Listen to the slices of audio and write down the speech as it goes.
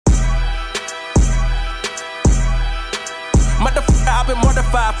been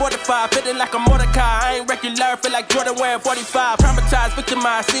mortified, fortified, feeling like a Mordecai. I ain't regular, feel like Jordan wearing 45. Traumatized,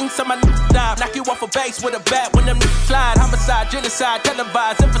 victimized, seen some of my die. Knock you off a base with a bat when them niggas slide. Homicide, genocide,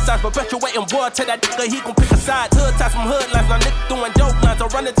 televised, emphasize, perpetuating war. Tell that nigga he gon' pick a side. Hood ties from hood lines, my nigga doing dope lines.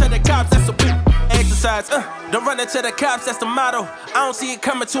 Don't run into the cops, that's a big exercise. Don't run into the cops, that's the motto. I don't see it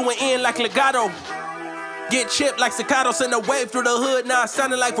coming to an end like legato. Get chipped like staccato, send a wave through the hood, now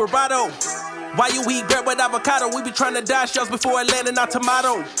sounding like vibrato. Why you eat bread with avocado? We be trying to dodge shells before it landing on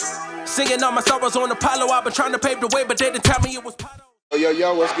tomato. Singing all my sorrows on Apollo, I've been trying to pave the way, but they didn't tell me it was Pado.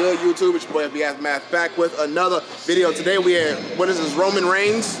 Yo, what's good, YouTube? It's your boy Fbaftermath back with another video. Today we had, what is this, Roman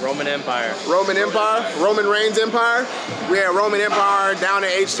Reigns? Roman Empire. Roman Empire? Roman Reigns Empire. We had Roman Empire down in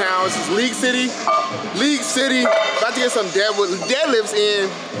H-Town. This is League City. League City. About to get some deadlifts in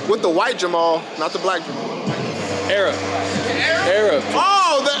with the white Jamal, not the black Jamal. Arab.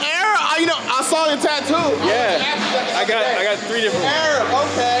 Oh, the Arab. You know, I saw your tattoo. Yeah. I got 3 different ones. Arab,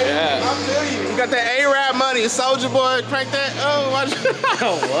 okay. Yeah. I feel you. You got that Arab money. Soldier Boy, crank that. Oh, watch.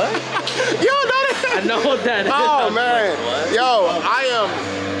 Oh, what? You don't know that? I know what that is. Oh, man. Like, yo, I am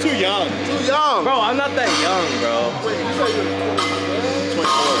too young. Too young. Bro, I'm not that young, bro. Wait, you say you're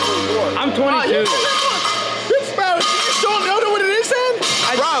 24. I'm 22. This man, you don't know what it is then?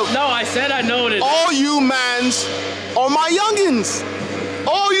 Bro. No, I said I know what it is. All you mans are my youngins.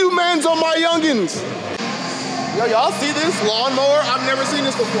 All you mans are my youngins. Yo, y'all see this lawnmower? I've never seen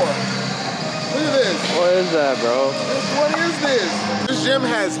this before. Look at this. What is that, bro? What is this? This gym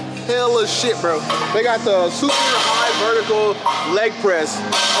has hella shit, bro. They got the super high vertical leg press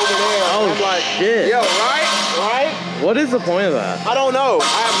over there. Oh, I'm like, shit. Yo, right? What is the point of that? I don't know.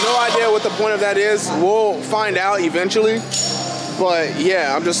 I have no idea what the point of that is. We'll find out eventually. But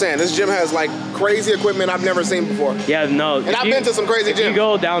yeah, I'm just saying, this gym has like crazy equipment I've never seen before. Yeah, no. And I've been to some crazy gyms. If you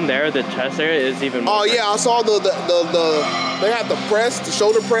go down there, the chest area is even more. Oh yeah, I saw they have the press, the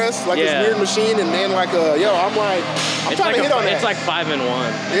shoulder press, like this weird machine, and then like yo, I'm trying to hit on that. It's like 5 in 1.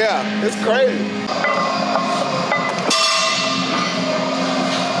 Yeah, it's crazy.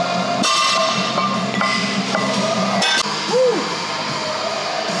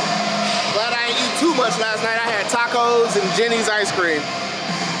 Too much last night. I had tacos and Jenny's ice cream.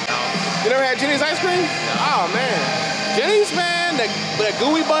 You never had Jenny's ice cream? Oh man, Jenny's, man, the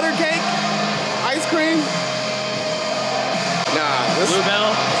gooey butter cake ice cream. Nah,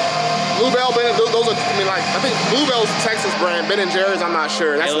 Bluebell, those are, I mean, like, I think Bluebell's Texas brand. Ben and Jerry's, I'm not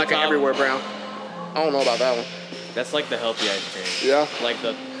sure. That's like an everywhere brand. I don't know about that one. That's like the healthy ice cream. Yeah. Like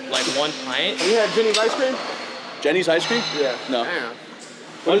 1 pint. Have you had Jenny's ice cream? Jenny's ice cream? Yeah. No. Damn.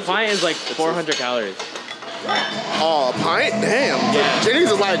 1 pint is like 400 calories. Oh, a pint? Damn. Yeah. Jenny's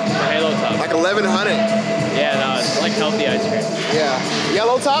is like Halo top. Like 1,100. Yeah, no, it's like healthy ice cream. Yeah.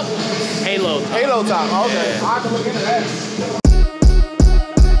 Yellow top? Halo top. Halo top. Okay. Yeah. I have to look into that.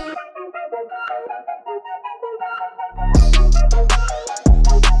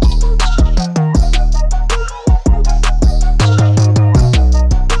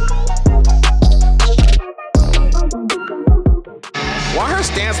 Why her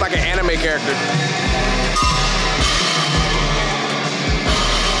stance like an anime character?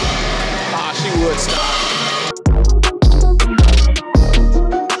 Ah, she would stop.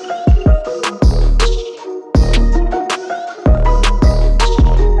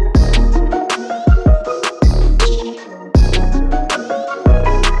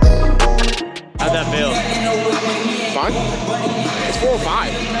 How'd that feel? Fine. It's 4 or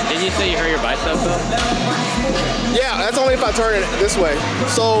 5. Did you say you hurt your bicep though? Yeah, that's only if I turn it this way.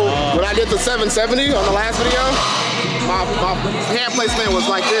 So when I did the 770 on the last video, my hand placement was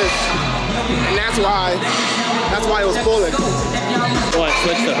like this, and that's why it was pulling. What,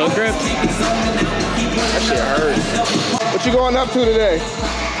 switch to hook grip? That shit hurts. What you going up to today?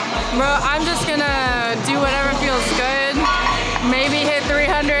 Bro, I'm just gonna do whatever feels good. Maybe hit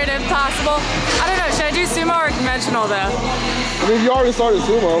 300 if possible. I don't know, should I do sumo or conventional though? I mean, you already started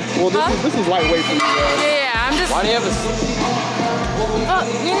sumo. Well, this is lightweight for you, guys. Yeah, I'm just... Why do you have a... Well,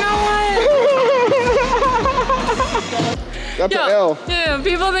 you know what? That's an L. Yeah,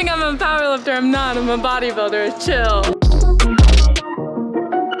 people think I'm a powerlifter. I'm not, I'm a bodybuilder. Chill.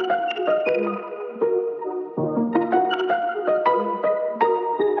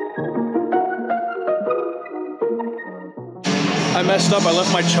 I messed up. I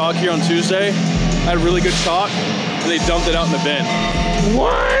left my chalk here on Tuesday. I had really good chalk, and they dumped it out in the bin.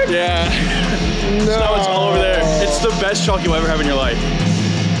 What? Yeah. No. So now it's all over there. It's the best chalk you'll ever have in your life.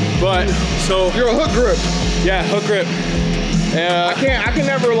 But, so... You're a hook grip. Yeah, hook grip. I can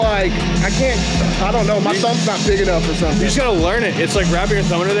never like, I don't know, my thumb's not big enough or something. You just gotta learn it. It's like wrapping your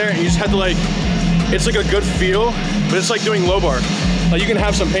thumb under there, and you just have to like, it's like a good feel, but it's like doing low bar. Like you can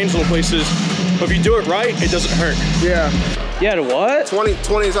have some painful places, but if you do it right, it doesn't hurt. Yeah. You had what? 20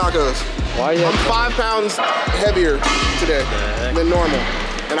 tacos. Why are you? I'm 5 pounds heavier today than normal,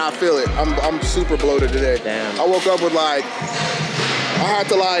 and I feel it. I'm super bloated today. Damn. I woke up with like, I had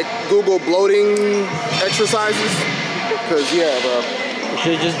to like Google bloating exercises, cause yeah, bro. You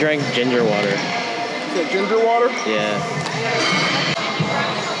should have just drank ginger water. You said ginger water? Yeah.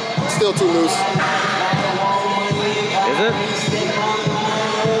 Still too loose. Is it?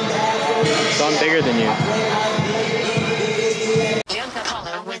 So I'm bigger than you.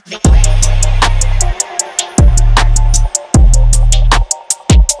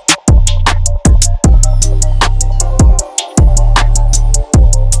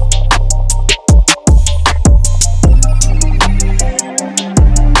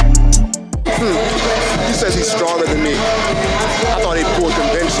 He says he's stronger than me. I thought he pulled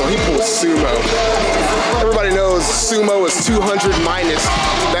conventional. He pulled sumo. Everybody knows sumo is 200 minus.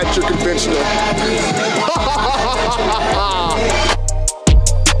 That's your conventional.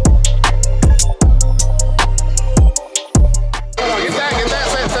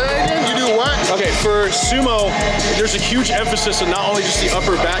 Okay, for sumo, there's a huge emphasis on not only just the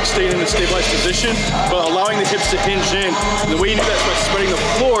upper back staying in a stabilized position, but allowing the hips to hinge in. And the way you do that is by spreading the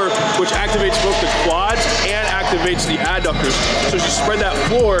floor, which activates both the quads and activates the adductors. So as you spread that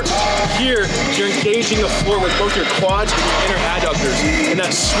floor, here, you're engaging the floor with both your quads and your inner adductors. And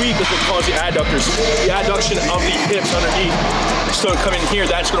that sweep is what calls the adductors. The adduction of the hips underneath. So coming here,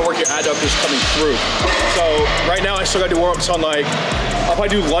 that's gonna work your adductors coming through. So right now, I still gotta do warm-ups on like, I'll probably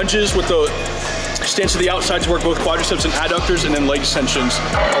do lunges with the stance to the outside to work both quadriceps and adductors, and then leg extensions,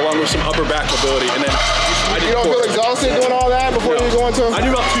 along with some upper back mobility. And then you don't feel exhausted doing all that before you go into? I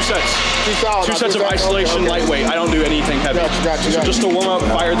do about 2 sets. 2 sets of isolation, lightweight. I don't do anything heavy. Gotcha. So just to warm up,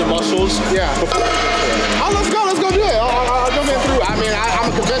 fire the muscles. Yeah. Oh, let's go do it. I'll jump in through. I mean, I'm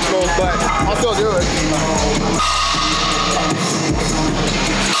a conventional, but I'll still do it.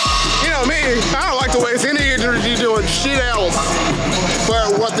 You know me, I don't like to waste any energy doing shit else for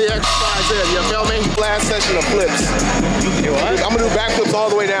what the exercise is, you feel me? Last session of flips. You what? I'm gonna do backflips all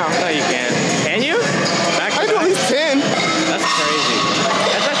the way down. No, you can't. Can you? Back I do at least 10. That's crazy.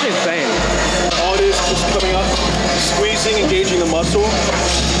 That's actually insane. All it is just coming up, squeezing, engaging the muscle.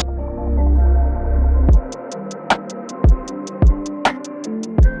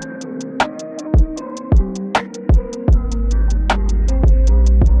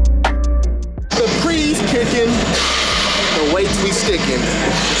 The pre's kicking, the weights we sticking.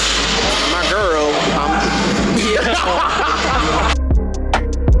 My girl,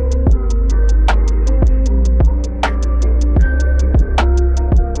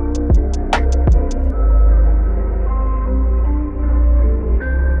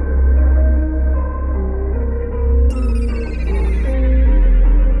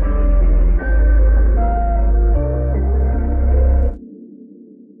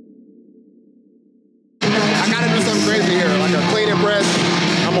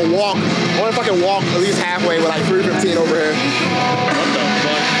 walk. What if I can walk at least halfway with like 315 over here? What the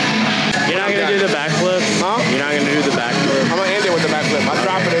fuck? You're not gonna do the backflip? Huh? You're not gonna do the backflip? I'm gonna end it with the backflip. I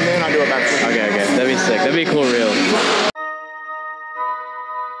drop it and then I do a backflip. Okay, that'd be sick. That'd be cool reel.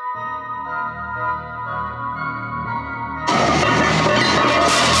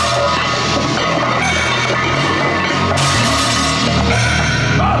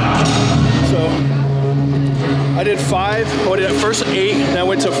 I did 5, I did at first 8, then I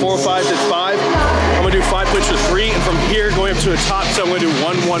went to 4, 5, did 5. I'm gonna do 5 plates with 3, and from here going up to the top, so I'm gonna do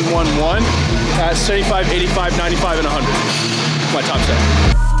 1, 1, 1, 1 at 75, 85, 95, and 100. My top set.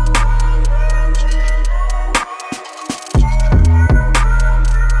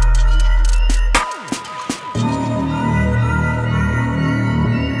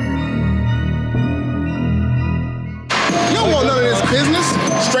 You don't want none of this business,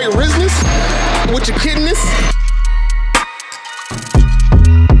 straight business, with your kidneys.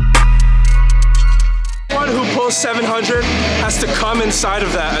 Who pulls 700 has to come inside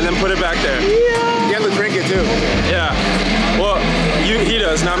of that and then put it back there. Yeah. You have to drink it too. Yeah. Well, he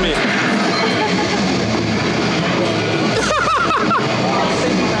does, not me.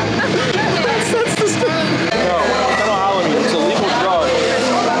 that's disgusting. No, phenylalanine, it's a legal drug,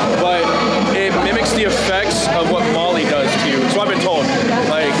 but it mimics the effects of what Molly does to you. So I've been told.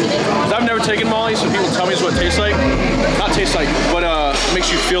 Like, 'cause I've never taken Molly, so people tell me what it tastes like. Not tastes like, but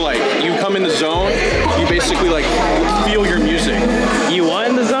makes you feel like. You come in the zone, you basically like feel your music. You what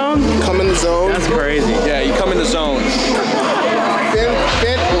in the zone? Come in the zone. That's crazy. Yeah, you come in the zone.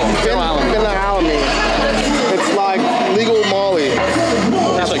 Phenylalanine. It's like legal Molly.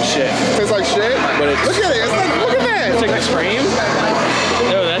 Tastes like shit. Tastes like shit? But it's, look at it. It's like, look at that. It's like ice cream.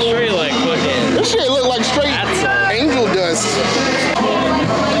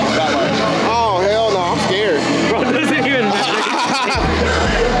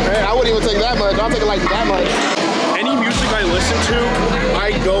 don't take it like that much. Any music I listen to,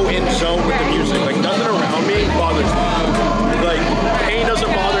 I go in zone with the music. Like nothing around me bothers me. Like pain doesn't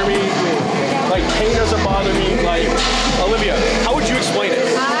bother me. Like pain doesn't bother me. Like Olivia, how would you explain it?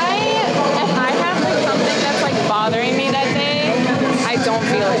 If I have like something that's like bothering me that day, I don't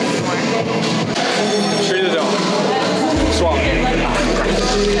feel it anymore. Straight to the dome. Swap.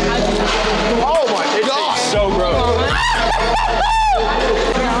 Oh my God. It's so gross.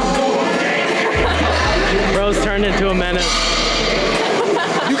 Bro's turned into a menace.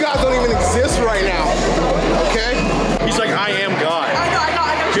 You guys don't even exist right now, okay? He's like, I am God.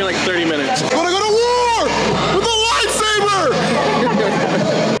 I feel like 30 minutes. I'm gonna go to war with a lightsaber!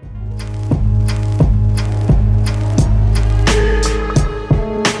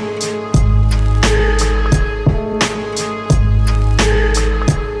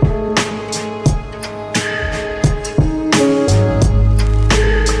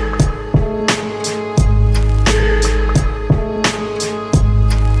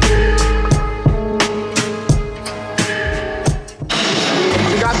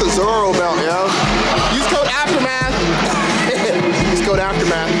 Zoro belt, yo. Use code Aftermath. Use code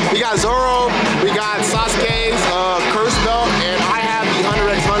Aftermath. We got Zoro, we got Sasuke's curse belt, and I have the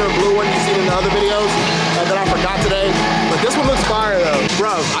 100x100 blue one you've seen in the other videos that I forgot today. But this one looks fire though.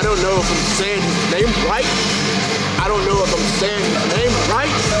 Bro, I don't know if I'm saying his name right. I don't know if I'm saying his name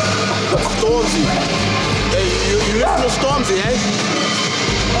right. But Stormzy. Hey, you listen to Stormzy, eh?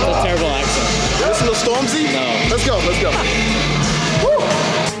 That's a terrible accent. You listen to Stormzy? No. Let's go, let's go. Woo!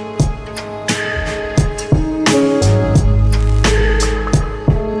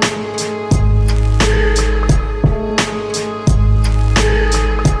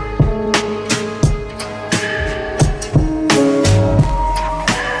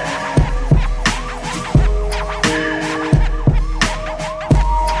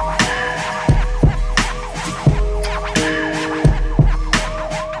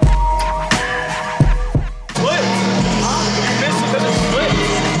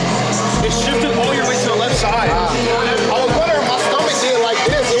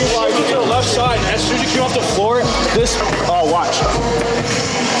 This, oh, watch.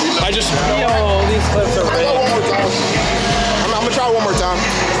 I just, Yo, these clips are I'll go one more time. I'm gonna try one more time.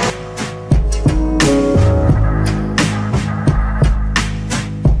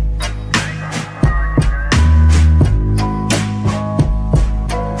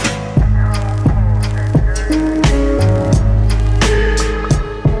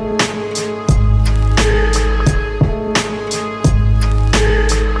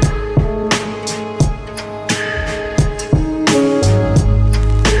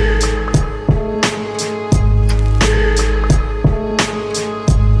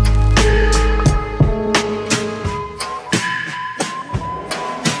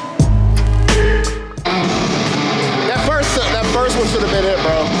 Should have been it,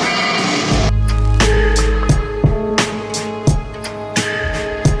 bro.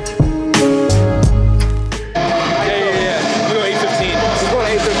 Yeah. We go 8:15. We're going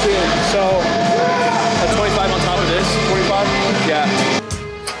 8:15. So, a 25 on top of this. 25? Yeah.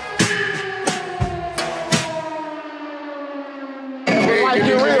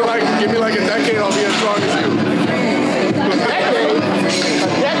 Give me like a decade, I'll be as strong as you. A decade?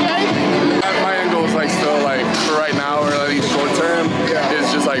 My end goal is like still like for right now or at least short term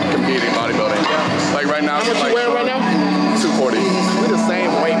is just like competing bodybuilding. Like right now. How much you wearing right now? 240. We're the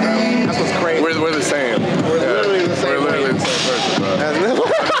same weight, bro. That's what's crazy. We're the same. We're literally the same. We're literally the same person, bro.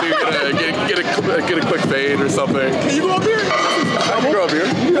 Get a quick fade or something. Can you grow a beard? I can grow a beard.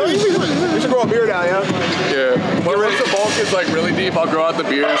 You should grow a beard out, yeah? Yeah. But once the bulk is like really deep, I'll grow out the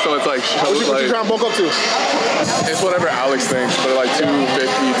beard so it's like What you trying to bulk up to? it's whatever Alex thinks, but like 250 to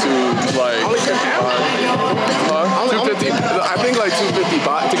like 250. I think like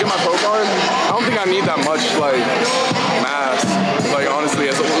 255 to get my pro card. I don't think I need that much like mass. Like honestly,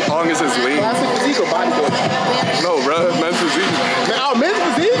 as long as it's lean. Classic physique or bodybuilding? No, bro, men's physique. Men's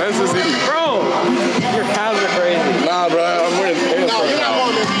physique? Men's physique. Bro, your calves are crazy. Nah, bro, I'm wearing pants. No, you're not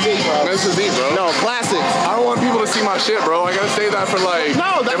going men's physique, bro. Men's physique, bro. No, classic. I don't want people to see my shit, bro. I gotta save that for like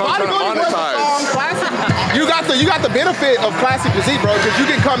No, the if I'm trying to bodybuilding was monetize. classic. You got the benefit of classic physique, bro, because you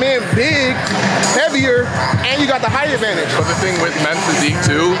can come in big, heavier, and you got the height advantage. But the thing with men's physique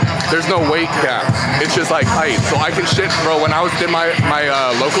too, there's no weight caps. It's just like height. So I can shit, bro. When I did my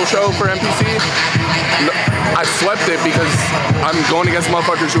local show for NPC, I swept it because I'm going against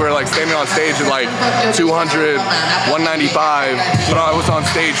motherfuckers who are like standing on stage at like 200, 195, but I was on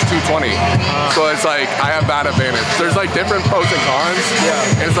stage 220. So it's like I have that advantage. There's like different pros and cons.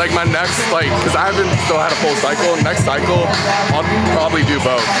 Yeah. And it's like my next, like, because I haven't still had a full cycle. Next cycle, I'll probably do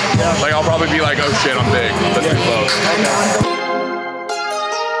both. Like I'll probably be like, oh shit, I'm big. Let's do both. Okay.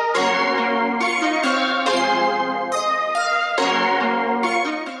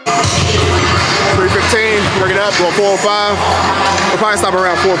 315, work it up, going 405. We'll probably stop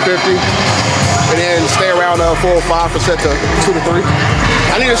around 450. And then stay around 405 for set to 2 to 3.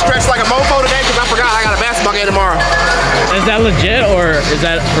 I need to stretch like a mofo today because I forgot I got a basketball game tomorrow. Is that legit or is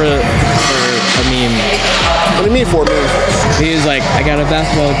that for a meme? What do you mean for a meme? He's like, I got a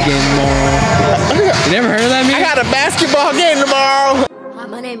basketball game tomorrow. You never heard of that meme? I got a basketball game tomorrow. Hi,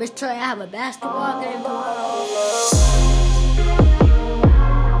 my name is Trey. I have a basketball game tomorrow.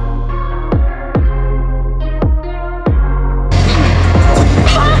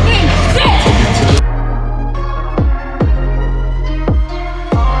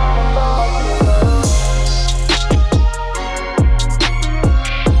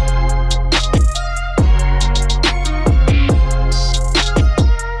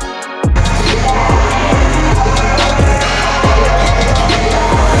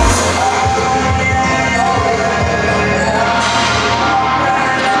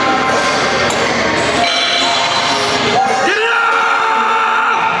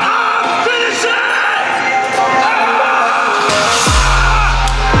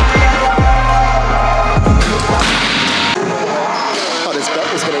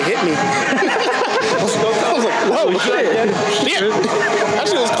 That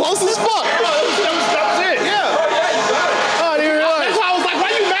shit was close as fuck. That was it. Yeah. Oh, I didn't realize. That's why I was like,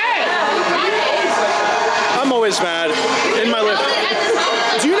 why are you mad? I'm always mad in my lift.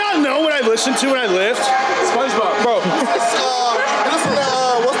 Do you not know what I listen to when I lift? SpongeBob. Bro. Listen to,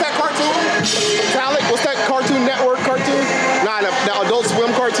 what's that cartoon? Metallic? What's that Cartoon Network cartoon? Nah, the Adult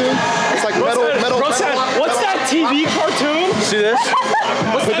Swim cartoon. It's like metal. What's that TV cartoon? See this?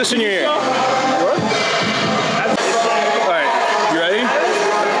 Put this in your ear. What? Alright, you ready?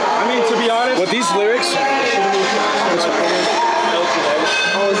 I mean, to be honest, with these lyrics.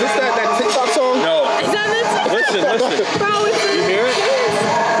 Oh, is this that TikTok song? No. Listen. You hear it?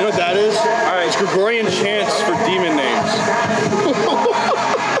 You know what that is? Alright, it's Gregorian chants for demon names.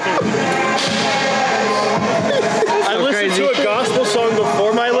 I listened to a gospel song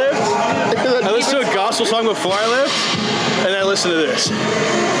before my lift. And I listened to this.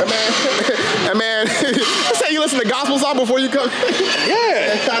 Hey man, say you listen to gospel song before you come.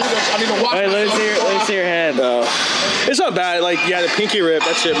 Yeah. I need to watch. Wait, let me see your hand. It's not bad. Like, yeah, the pinky rip.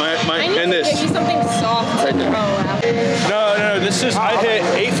 That's it. And this. I need to get you something soft to throw out. No. This is. I hit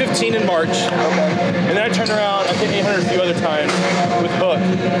 815 in March. And then I turned around. I hit 800 a few other times with hook.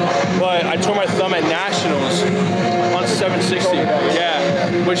 But I tore my thumb at nationals on 760.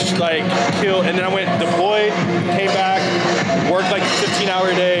 Yeah, which like killed. And then I went deployed, came back, worked like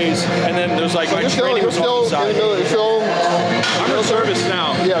 15-hour days, and then there's like my training was on the side. I'm reservist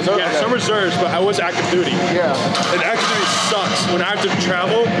now. Yeah, some reserves, but I was active duty. Yeah. And active duty sucks when I have to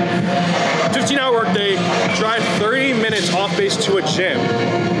travel. 15-hour workday, drive 30 minutes off base to a gym,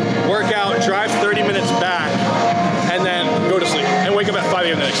 work out, drive 30 minutes back, and then go to sleep and wake up at 5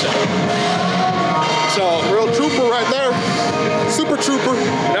 a.m. the next day. So real trooper right there. Super trooper.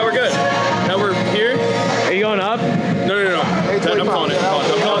 Now we're good. Now we're here. Are you going up? No. I'm calling it.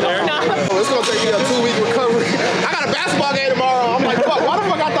 I'm calling there. Oh, it's gonna take you a 2-week recovery. I got a basketball game tomorrow. I'm like, fuck, why the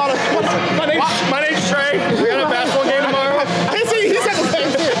fuck I thought My name's Trey. We got a basketball game tomorrow. He said the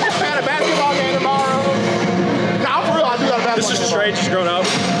same thing. I got a basketball game tomorrow. Nah, for real, I do got a basketball game. This is Trey, just grown up.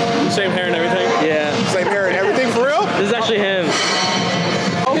 Same hair and everything. Yeah. Same hair and everything, for real? This is actually him.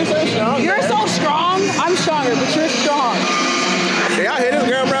 Oh, he's so strong. You're so strong. I'm stronger, but you're strong. Yeah, I hit this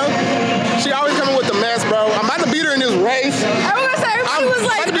girl, bro. She always coming with the mess, bro. I'm about to beat her in this race. I was gonna say, everybody was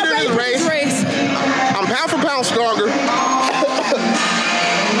like, I'm about to beat her in this race. I'm pound for pound stronger.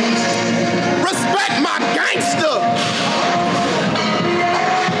 Respect my gangster.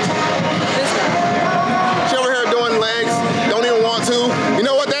 She over here doing legs. Don't even want to. You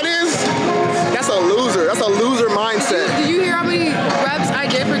know what that is? That's a loser. That's a loser mindset. Did you hear how many reps I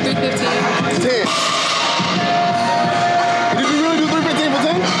did for 315? 10. Did you really do 315 for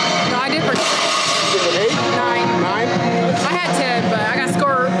 10? No, I did for 8? 9. 9? I had 10, but I got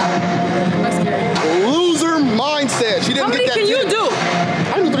scored. That's scary. Loser mindset. She didn't How get many that can 10. you do?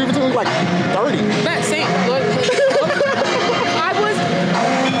 I do 315 like 30. Bet, same. I was.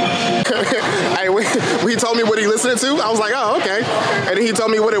 Hey, when he told me what he listened to, I was like, oh, okay. And then he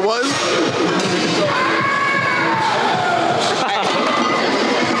told me what it was.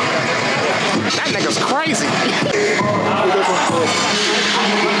 That nigga's crazy.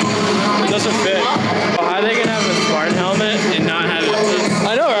 It doesn't fit. How are they gonna have a smart helmet and not have it?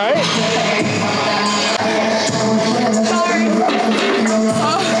 I know, right? Sorry.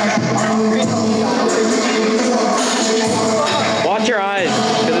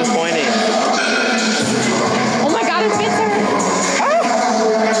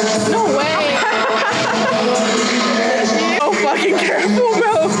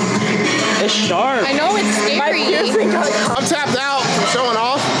 sharp. I know, it's scary. I'm tapped out from showing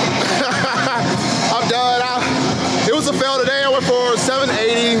off. I'm done. It was a fail today. I went for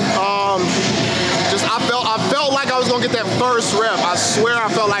 780. I felt like I was gonna get that first rep. I swear I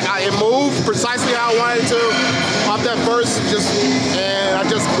felt like it moved precisely how I wanted it to. Off that first, and I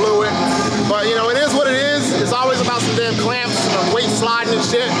just blew it. But you know, it is what it is. It's always about some damn clamps, weight sliding and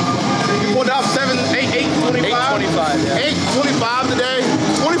shit. You pulled out 825. 825, yeah. 825 today.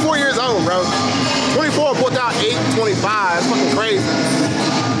 24 years old, bro. 24 pulled out 825. It's fucking crazy.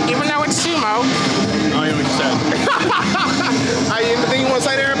 Even though it's sumo. I don't even know what you said. Anything you want to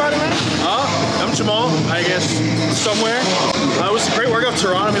say to everybody, man? I'm Jamal, I guess, somewhere. It was a great workout of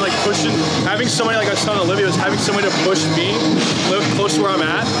Toronto. I mean, like having somebody, like I was telling Olivia, was having somebody to push me, live close to where I'm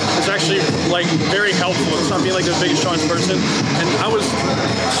at, is actually like very helpful. It's not being like the biggest, strongest person. And I was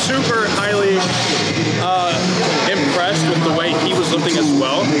super highly impressed with the way he was lifting as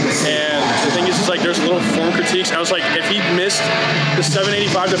well. And the thing is like there's little form critiques. I was like, if he missed the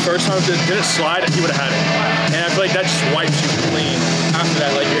 785 the first time, didn't slide, he would have had it. And I feel like that just wipes you clean after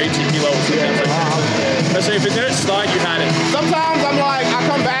that, like your ATP levels and things like that. I say if it didn't slide, you had it. Sometimes I'm like, I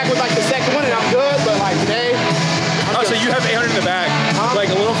come back with like the second one and I'm good, but like today. So you have 800 in the bag. Like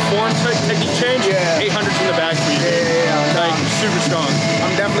a little form technique change, 800's in the bag for you. Yeah. Like super strong.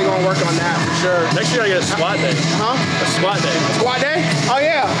 I'm definitely gonna work on that for sure. Next year I get a squat day. A squat day. A squat day? Oh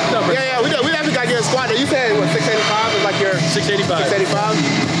yeah. Yeah. We definitely gotta get a squat day. You said what, 685 is like your 685.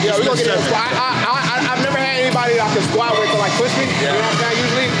 685. Yeah, we gonna get a squat. I've never had anybody that I can squat with to like push me. You know what I'm saying?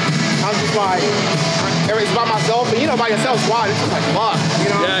 Usually, I'm just like, it's by myself, and you know, by yourself squat, it's just like fuck.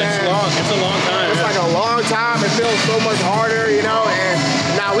 You know what I'm saying? It's long. It's a long time. It's like a long time. It feels so much harder, you know. And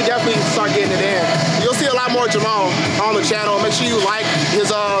now we definitely start getting it in. You'll see a lot more Jamal on the channel. Make sure you like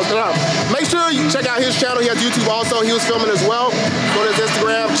his make sure you check out his channel. He has YouTube also. He was filming as well. Go to his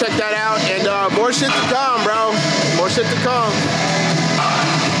Instagram, check that out, and more shit to come, bro. More shit to come.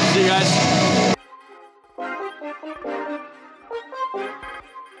 See you guys.